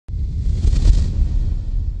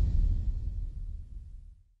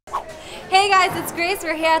Hey guys, it's Grace.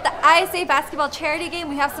 We're here at the ISA basketball charity game.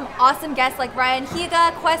 We have some awesome guests like Ryan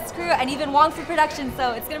HIGA, Quest Crew, and even WONG for production,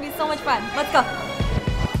 so it's gonna be so much fun. Let's go.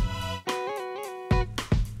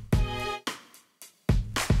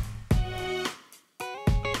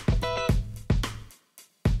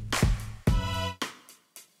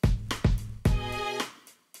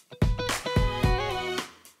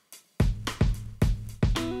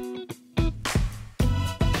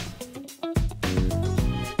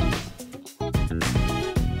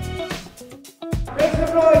 Make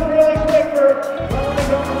some noise really quick for Ronald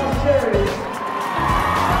McDonald House Charities.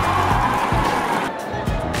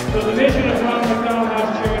 So the mission of Ronald McDonald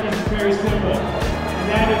House Charities is very simple, and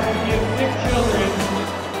that is to give sick children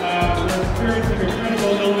who are experiencing a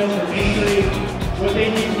critical illness or injury what they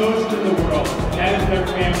need most in the world, and that is their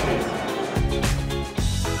families.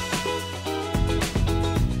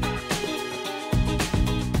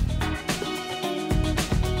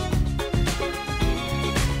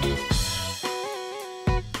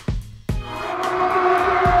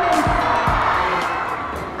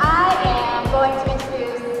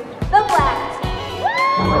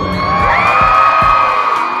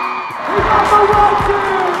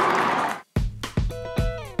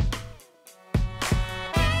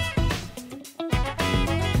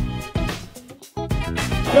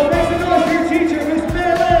 So make some noise for your teacher, Miss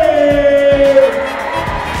Billy!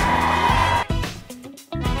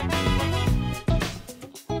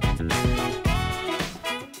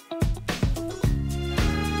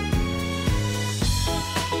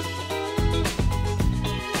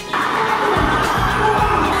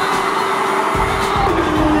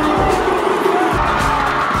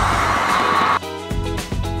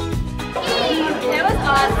 It was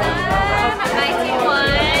awesome. My team won,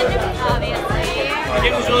 obviously. The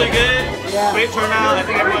game was really good, great turnout, I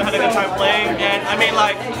think everyone had a good time playing, and I mean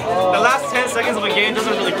like, the last 10 seconds of a game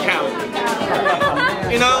doesn't really count.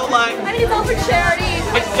 You know, like... I mean, it's all for charity.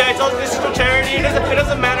 It's all this is for charity, it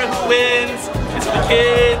doesn't matter who wins, it's for the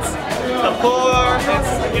kids, the poor,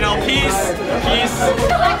 it's, you know, peace.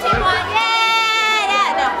 My team won,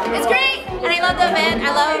 yeah, no, it's great, and I love the event,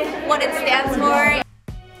 I love what it stands for.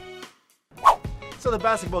 So the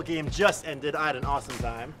basketball game just ended. I had an awesome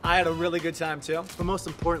time. I had a really good time too. But most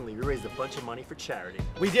importantly, we raised a bunch of money for charity.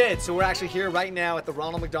 We did, so we're actually here right now at the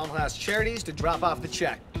Ronald McDonald House Charities to drop off the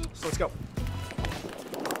check. So let's go.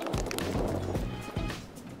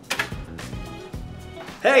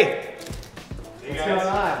 Hey! What's going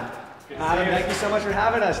on? Adam, thank you so much for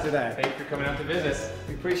having us today. Thank you for coming out to visit.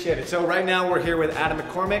 We appreciate it. So right now we're here with Adam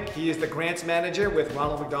McCormick. He is the grants manager with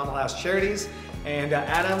Ronald McDonald House Charities. And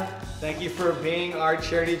Adam, thank you for being our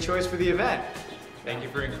charity choice for the event. Thank you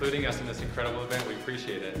for including us in this incredible event. We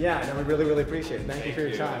appreciate it. Yeah, no, we really, really appreciate it. Thank you for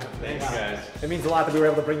your time. Thanks, guys. It means a lot that we were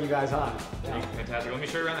able to bring you guys on. Yeah. Fantastic. Let me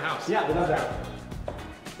show you around the house. Yeah, without doubt.